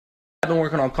been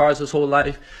working on cars his whole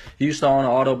life. He used to own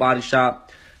an auto body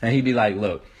shop. And he'd be like,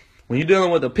 look, when you're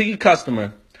dealing with a picky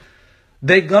customer,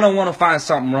 they're going to want to find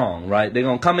something wrong, right? They're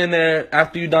going to come in there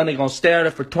after you're done. They're going to stare at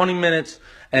it for 20 minutes.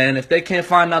 And if they can't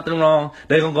find nothing wrong,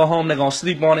 they're going to go home. They're going to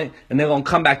sleep on it. And they're going to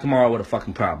come back tomorrow with a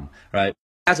fucking problem, right?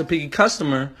 As a picky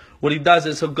customer, what he does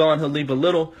is he'll go and he'll leave a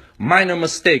little minor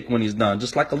mistake when he's done.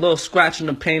 Just like a little scratch in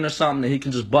the paint or something that he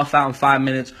can just buff out in 5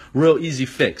 minutes. Real easy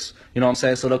fix. You know what I'm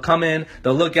saying? So they'll come in,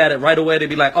 they'll look at it right away. They'll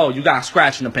be like, oh, you got a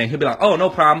scratch in the paint. He'll be like, oh,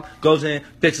 no problem. Goes in,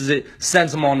 fixes it,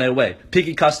 sends them on their way.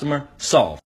 Picky customer,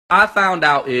 solved. I found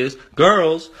out is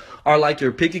girls are like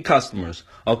your picky customers.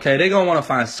 Okay, they're going to want to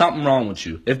find something wrong with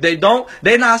you. If they don't,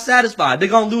 they're not satisfied. They're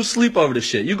going to lose sleep over the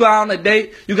shit. You go out on a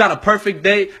date, you got a perfect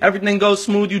date, everything goes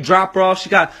smooth, you drop her off, she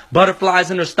got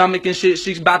butterflies in her stomach and shit,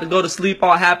 she's about to go to sleep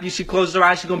all happy, she closes her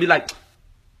eyes, she's going to be like,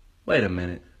 wait a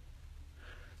minute,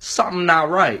 something not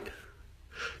right.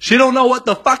 She don't know what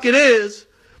the fuck it is,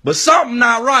 but something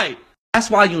not right.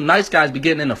 That's why you nice guys be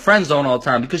getting in the friend zone all the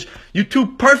time, because you too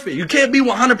perfect. You can't be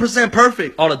 100%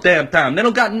 perfect all the damn time. They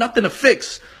don't got nothing to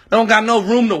fix. They don't got no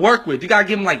room to work with. You got to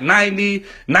give them like 90,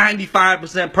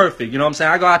 95% perfect. You know what I'm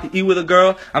saying? I go out to eat with a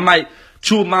girl, I might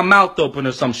chew my mouth open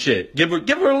or some shit. Give her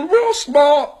a real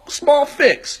small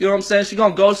fix. You know what I'm saying? She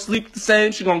going to go sleep the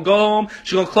same. She going to go home.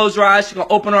 She going to close her eyes. She going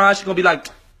to open her eyes. She going to be like,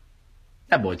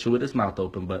 that boy chew with his mouth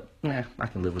open, but I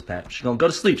can live with that. She going to go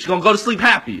to sleep. She going to go to sleep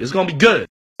happy. It's going to be good.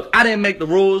 I didn't make the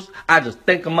rules. I just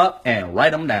think them up and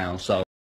write them down. So